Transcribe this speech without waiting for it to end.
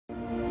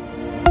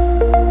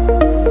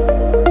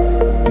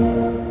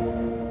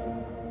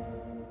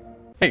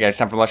Hey guys,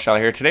 time for Lucktastic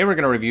here. Today we're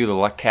going to review the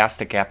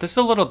Lucktastic app. This is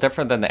a little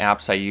different than the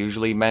apps I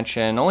usually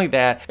mention, only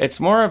that it's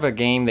more of a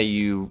game that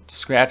you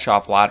scratch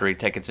off lottery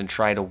tickets and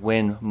try to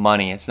win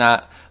money. It's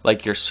not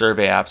like your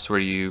survey apps where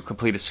you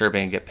complete a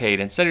survey and get paid.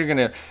 Instead you're going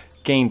to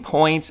gain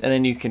points, and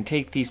then you can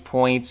take these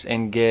points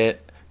and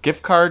get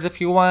gift cards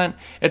if you want.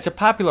 It's a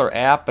popular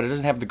app, but it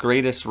doesn't have the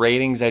greatest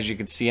ratings. As you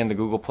can see in the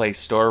Google Play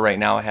Store right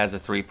now, it has a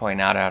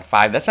 3.9 out of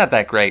 5. That's not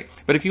that great.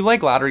 But if you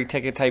like lottery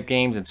ticket type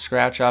games and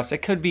scratch offs, it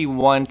could be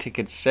one to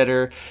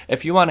consider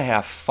if you want to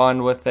have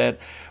fun with it.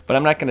 But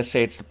I'm not going to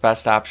say it's the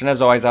best option. As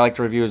always, I like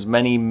to review as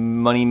many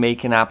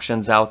money-making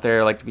options out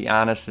there. I like to be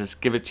honest, just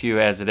give it to you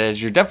as it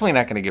is. You're definitely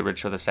not going to get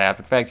rich with this app.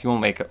 In fact, you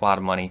won't make a lot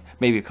of money,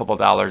 maybe a couple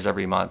dollars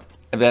every month.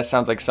 If that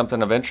sounds like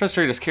something of interest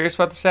or you're just curious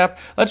about this app,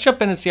 let's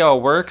jump in and see how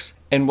it works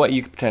and what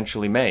you could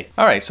potentially make.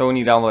 Alright, so when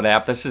you download the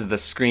app, this is the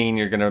screen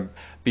you're going to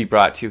be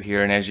brought to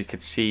here, and as you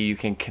can see, you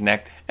can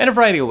connect in a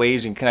variety of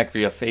ways. You can connect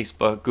via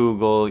Facebook,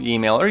 Google,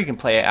 email, or you can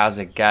play it as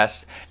a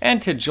guest. And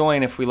to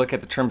join, if we look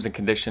at the terms and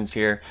conditions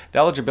here, the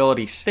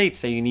eligibility states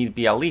that you need to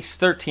be at least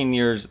 13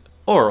 years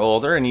or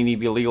older, and you need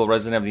to be a legal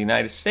resident of the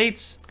United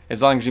States.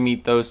 As long as you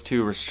meet those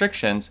two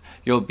restrictions,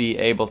 you'll be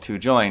able to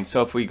join.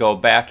 So if we go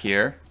back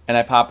here, and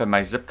I pop in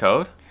my zip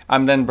code,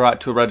 I'm then brought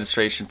to a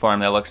registration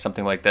form that looks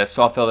something like this.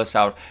 So I'll fill this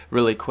out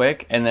really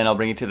quick, and then I'll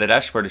bring you to the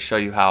dashboard to show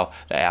you how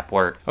the app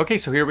works. Okay,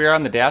 so here we are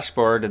on the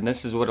dashboard, and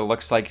this is what it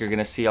looks like. You're going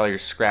to see all your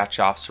scratch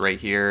offs right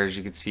here. As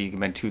you can see, you can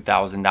win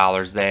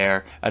 $2,000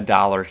 there,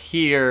 $1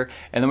 here,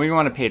 and then what you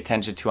want to pay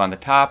attention to on the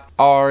top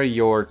are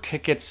your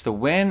tickets to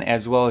win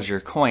as well as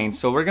your coins.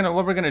 So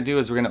what we're gonna do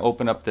is we're gonna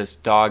open up this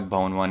dog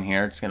bone one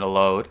here. It's gonna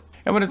load.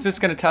 And what it's just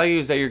going to tell you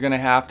is that you're going to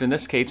have to, in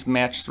this case,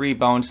 match 3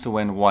 bones to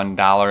win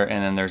 $1,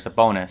 and then there's a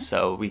bonus.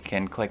 So we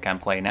can click on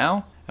play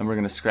now, and we're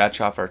going to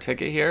scratch off our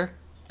ticket here,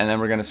 and then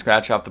we're going to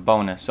scratch off the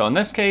bonus. So in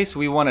this case,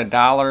 we won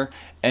 $1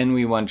 and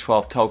we won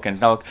 12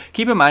 tokens. Now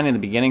keep in mind, in the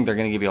beginning they're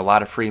going to give you a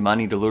lot of free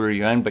money to lure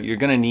you in, but you're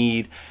going to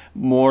need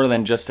more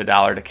than just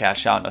 $1 to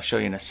cash out, and I'll show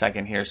you in a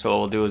second here. So what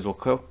we'll do is we'll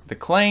click the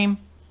claim,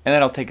 and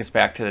that'll take us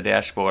back to the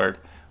dashboard,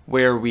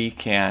 where we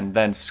can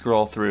then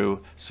scroll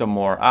through some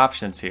more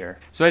options here.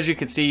 So as you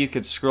can see, you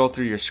could scroll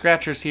through your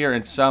scratchers here,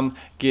 and some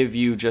give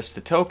you just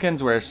the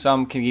tokens, whereas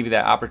some can give you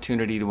that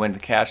opportunity to win the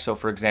cash. So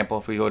for example,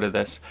 if we go to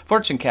this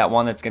Fortune Cat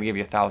one, that's going to give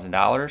you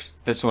 $1,000.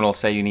 This one will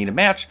say you need to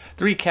match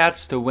 3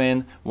 cats to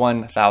win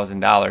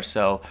 $1,000.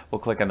 So we'll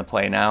click on the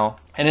play now.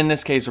 And in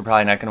this case, we're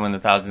probably not going to win the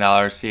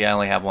 $1,000. See, I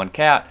only have 1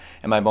 cat,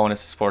 and my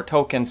bonus is 4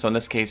 tokens. So in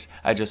this case,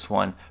 I just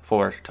won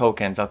 4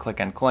 tokens. I'll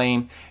click on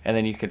claim, and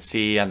then you can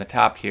see on the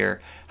top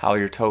here how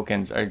your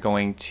tokens are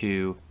going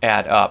to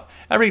add up.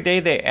 Every day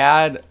they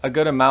add a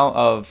good amount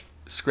of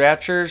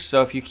scratchers,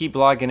 so if you keep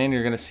logging in,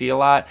 you're going to see a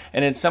lot.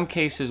 And in some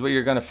cases, what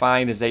you're going to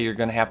find is that you're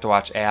going to have to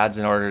watch ads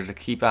in order to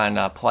keep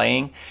on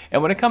playing.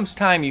 And when it comes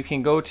time, you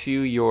can go to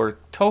your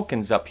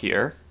tokens up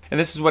here, and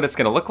this is what it's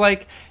going to look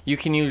like. You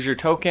can use your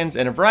tokens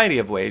in a variety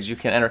of ways. You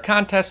can enter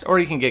contests, or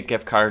you can get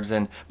gift cards,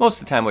 and most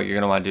of the time what you're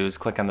going to want to do is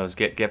click on those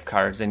get gift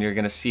cards, and you're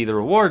going to see the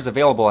rewards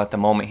available at the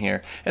moment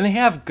here. And they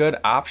have good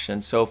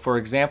options. So for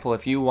example,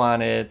 if you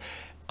wanted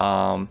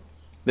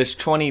this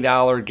 $20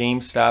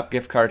 GameStop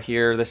gift card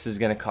here, this is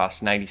going to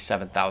cost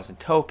 97,000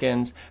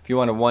 tokens. If you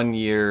want a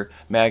 1-year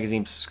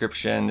magazine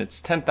subscription,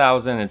 it's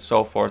 10,000, and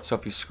so forth. So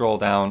if you scroll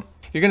down,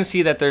 you're going to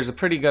see that there's a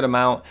pretty good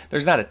amount.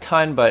 There's not a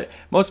ton, but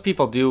most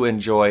people do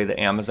enjoy the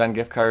Amazon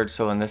gift cards.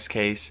 So in this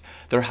case,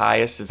 their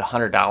highest is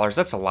 $100.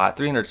 That's a lot,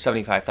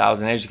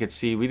 375,000. As you can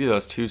see, we do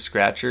those 2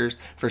 scratchers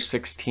for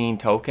 16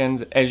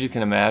 tokens. As you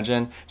can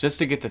imagine, just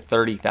to get to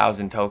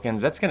 30,000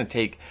 tokens, that's going to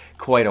take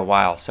quite a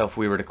while. So if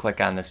we were to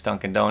click on this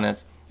Dunkin'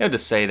 Donuts, it would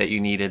just say that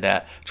you needed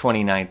that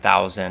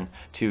 29,000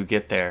 to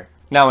get there.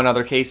 Now in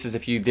other cases,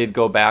 if you did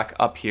go back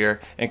up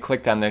here and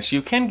clicked on this,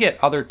 you can get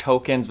other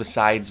tokens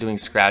besides doing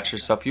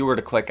scratchers. So if you were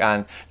to click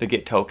on the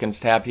Get Tokens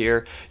tab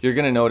here, you're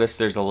going to notice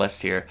there's a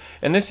list here.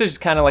 And this is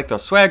kind of like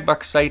those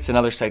Swagbucks sites and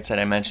other sites that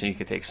I mentioned. You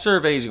can take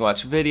surveys, you can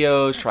watch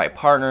videos, try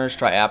partners,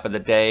 try app of the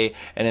day,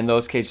 and in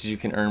those cases you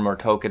can earn more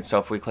tokens. So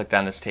if we clicked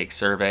on this Take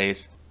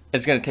Surveys,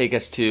 it's going to take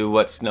us to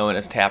what's known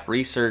as Tap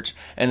Research,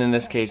 and in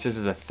this case this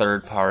is a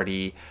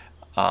third-party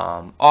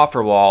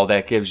offer wall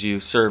that gives you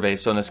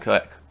surveys. So in this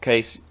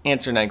case,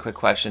 answer 9 quick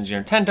questions, you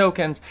earn 10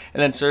 tokens,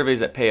 and then surveys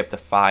that pay up to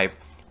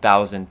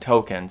 5,000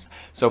 tokens.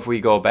 So if we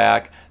go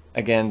back,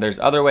 again, there's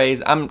other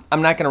ways. I'm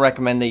not going to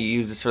recommend that you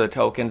use this for the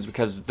tokens,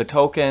 because the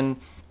token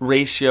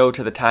ratio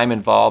to the time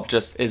involved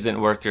just isn't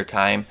worth your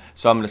time.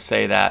 So I'm going to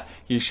say that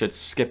you should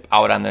skip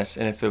out on this,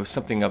 and if it was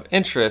something of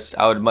interest,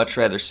 I would much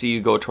rather see you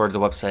go towards a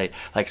website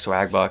like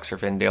Swagbucks or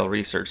Vindale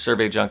Research,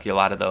 Survey Junkie, a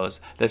lot of those.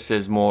 This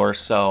is more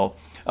so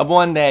of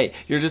one that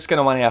you're just going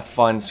to want to have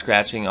fun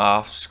scratching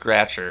off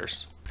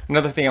scratchers.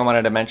 Another thing I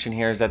wanted to mention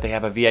here is that they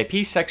have a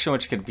VIP section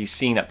which could be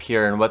seen up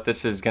here, and what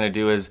this is going to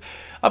do is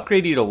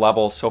upgrade you to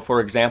levels. So for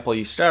example,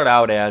 you start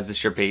out as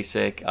this your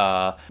basic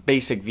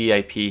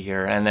VIP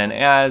here, and then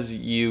as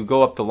you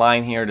go up the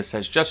line here, it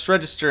says just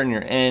register and you're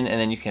in, and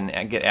then you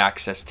can get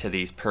access to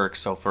these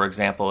perks. So for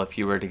example, if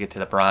you were to get to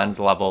the bronze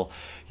level,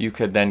 you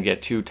could then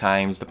get 2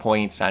 times the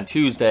points on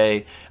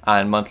Tuesday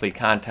on monthly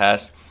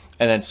contests,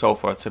 and then so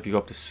forth. So if you go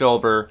up to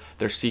silver,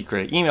 there's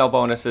secret email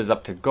bonuses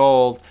up to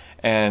gold,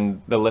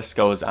 and the list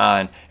goes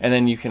on. And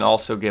then you can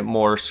also get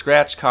more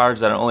scratch cards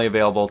that are only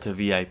available to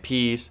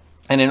VIPs.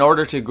 And in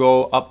order to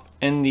go up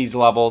in these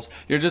levels,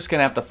 you're just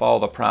gonna have to follow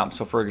the prompt.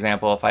 So for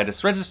example, if I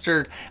just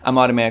registered, I'm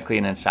automatically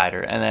an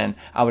insider, and then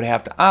I would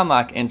have to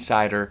unlock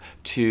insider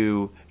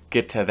to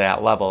get to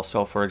that level.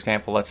 So for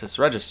example, let's just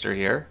register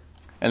here.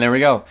 And there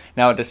we go.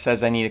 Now it just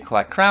says I need to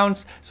collect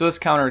crowns. So this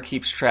counter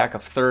keeps track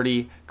of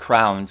 30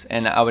 crowns,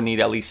 and I would need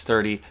at least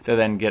 30 to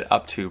then get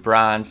up to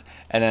bronze.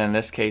 And then in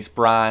this case,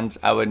 bronze,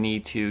 I would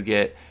need to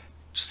get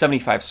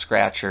 75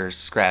 scratchers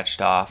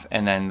scratched off,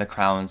 and then the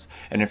crowns.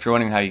 And if you're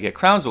wondering how you get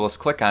crowns, well, let's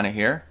click on it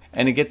here.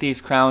 And to get these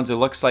crowns, it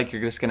looks like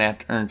you're just gonna have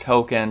to earn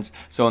tokens.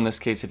 So in this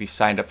case, if you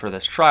signed up for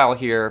this trial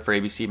here for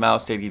ABC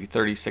Mouse, they give you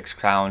 36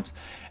 crowns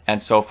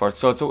and so forth.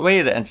 So it's a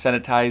way to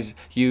incentivize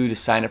you to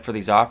sign up for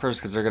these offers,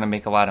 because they're going to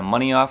make a lot of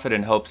money off it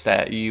in hopes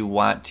that you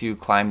want to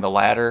climb the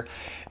ladder.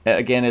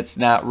 Again, it's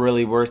not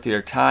really worth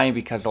your time,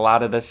 because a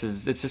lot of this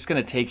it's just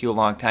going to take you a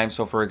long time.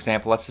 So for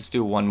example, let's just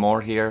do one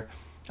more here.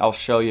 I'll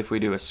show you if we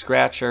do a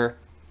scratcher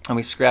and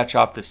we scratch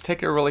off this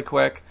ticket really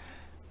quick.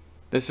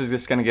 This is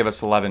just going to give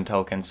us 11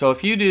 tokens. So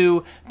if you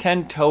do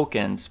 10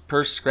 tokens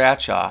per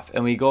scratch off,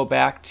 and we go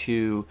back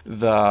to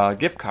the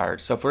gift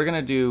card, so if we're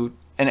going to do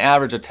an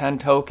average of 10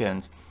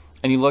 tokens,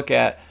 and you look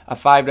at a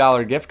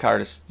 $5 gift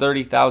card is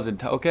 30,000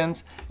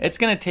 tokens, it's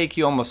going to take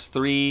you almost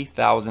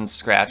 3,000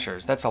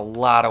 scratchers. That's a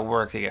lot of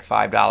work to get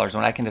 $5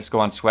 when I can just go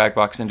on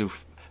Swagbucks and do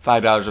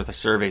 $5 worth of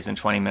surveys in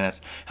 20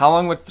 minutes. How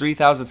long would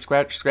 3,000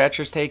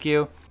 scratchers take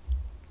you?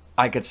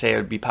 I could say it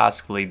would be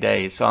possibly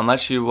days. So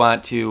unless you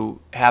want to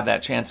have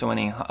that chance of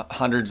winning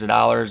hundreds of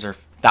dollars or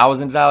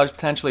thousands of dollars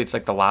potentially, it's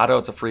like the lotto,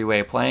 it's a free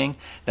way of playing,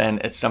 then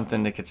it's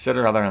something to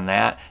consider. Other than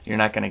that, you're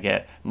not going to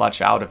get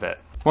much out of it.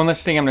 One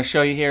last thing I'm going to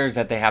show you here is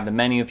that they have the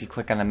menu. If you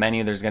click on the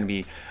menu, there's going to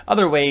be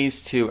other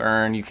ways to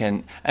earn. You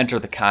can enter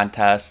the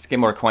contest, get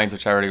more coins,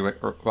 which I already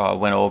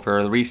went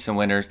over, the recent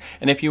winners.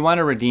 And if you want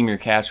to redeem your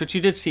cash, which you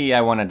did see,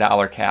 I won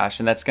 $1 cash,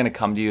 and that's going to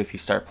come to you if you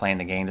start playing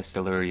the game just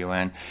to lure you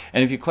in.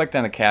 And if you clicked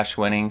on the cash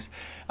winnings,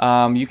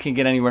 you can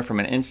get anywhere from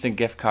an instant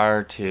gift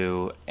card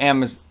to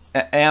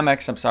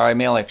Amex,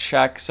 mail a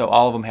check. So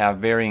all of them have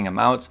varying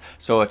amounts.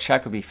 So a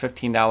check would be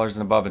 $15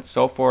 and above and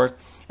so forth.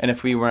 And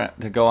if we were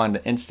to go on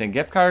to instant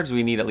gift cards,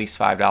 we need at least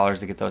 $5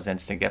 to get those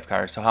instant gift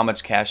cards. So how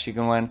much cash you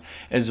can win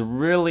is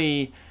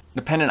really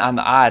dependent on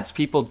the odds.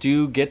 People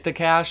do get the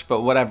cash,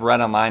 but what I've read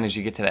online is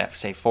you get to that,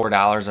 say, $4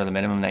 are the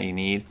minimum that you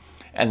need,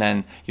 and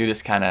then you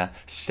just kind of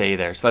stay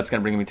there. So that's going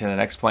to bring me to the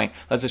next point.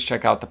 Let's just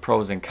check out the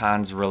pros and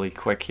cons really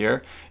quick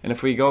here. And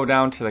if we go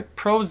down to the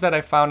pros that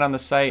I found on the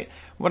site,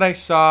 what I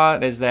saw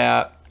is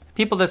that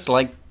people just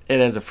like it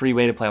as a free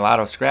way to play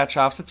lotto scratch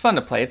offs. It's fun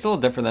to play. It's a little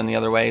different than the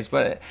other ways,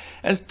 but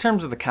as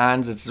terms of the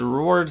cons, its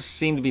rewards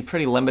seem to be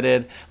pretty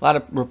limited. A lot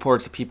of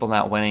reports of people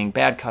not winning,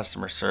 bad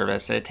customer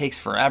service, and it takes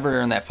forever to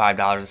earn that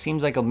 $5. It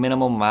seems like a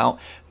minimum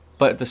amount,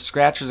 but the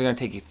scratchers are going to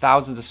take you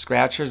thousands of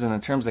scratchers, and in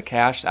terms of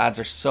cash, the odds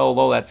are so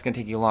low that's going to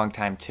take you a long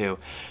time too.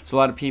 So a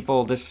lot of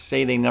people just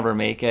say they never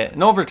make it,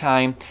 and over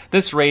time,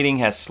 this rating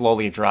has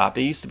slowly dropped.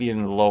 It used to be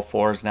in the low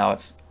 4s, now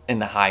it's in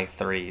the high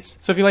 3s.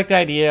 So if you like the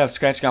idea of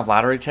scratching off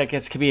lottery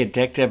tickets, it can be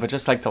addictive, but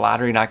just like the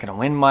lottery, you're not going to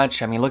win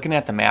much. I mean, looking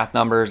at the math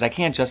numbers, I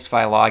can't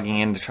justify logging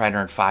in to try to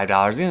earn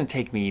 $5. It's going to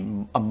take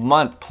me a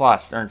month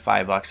plus to earn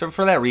 $5. So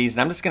for that reason,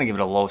 I'm just going to give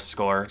it a low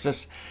score. It's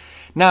just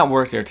not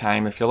worth your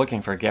time if you're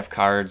looking for gift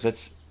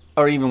cards.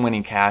 Or even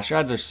winning cash. Your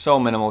odds are so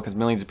minimal because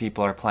millions of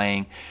people are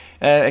playing.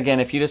 Again,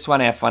 if you just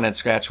want to have fun and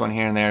scratch one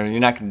here and there, you're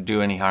not going to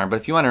do any harm. But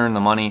if you want to earn the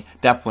money,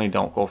 definitely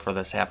don't go for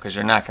this app because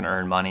you're not going to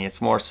earn money. It's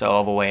more so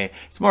of a way,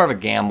 it's more of a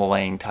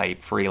gambling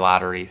type free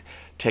lottery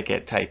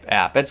ticket type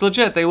app. It's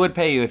legit. They would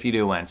pay you if you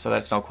do win, so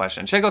that's no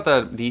question. Check out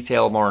the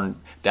detail more in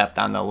depth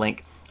on the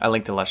link. I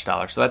linked to Lush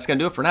Dollar. So that's going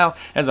to do it for now.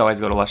 As always,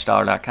 go to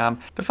lushdollar.com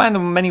to find the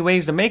many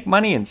ways to make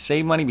money and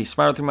save money, be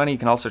smart with your money. You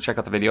can also check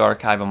out the video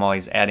archive. I'm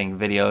always adding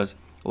videos.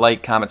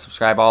 Like, comment,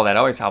 subscribe, all that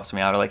always helps me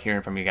out. I like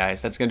hearing from you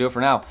guys. That's going to do it for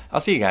now. I'll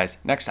see you guys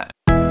next time.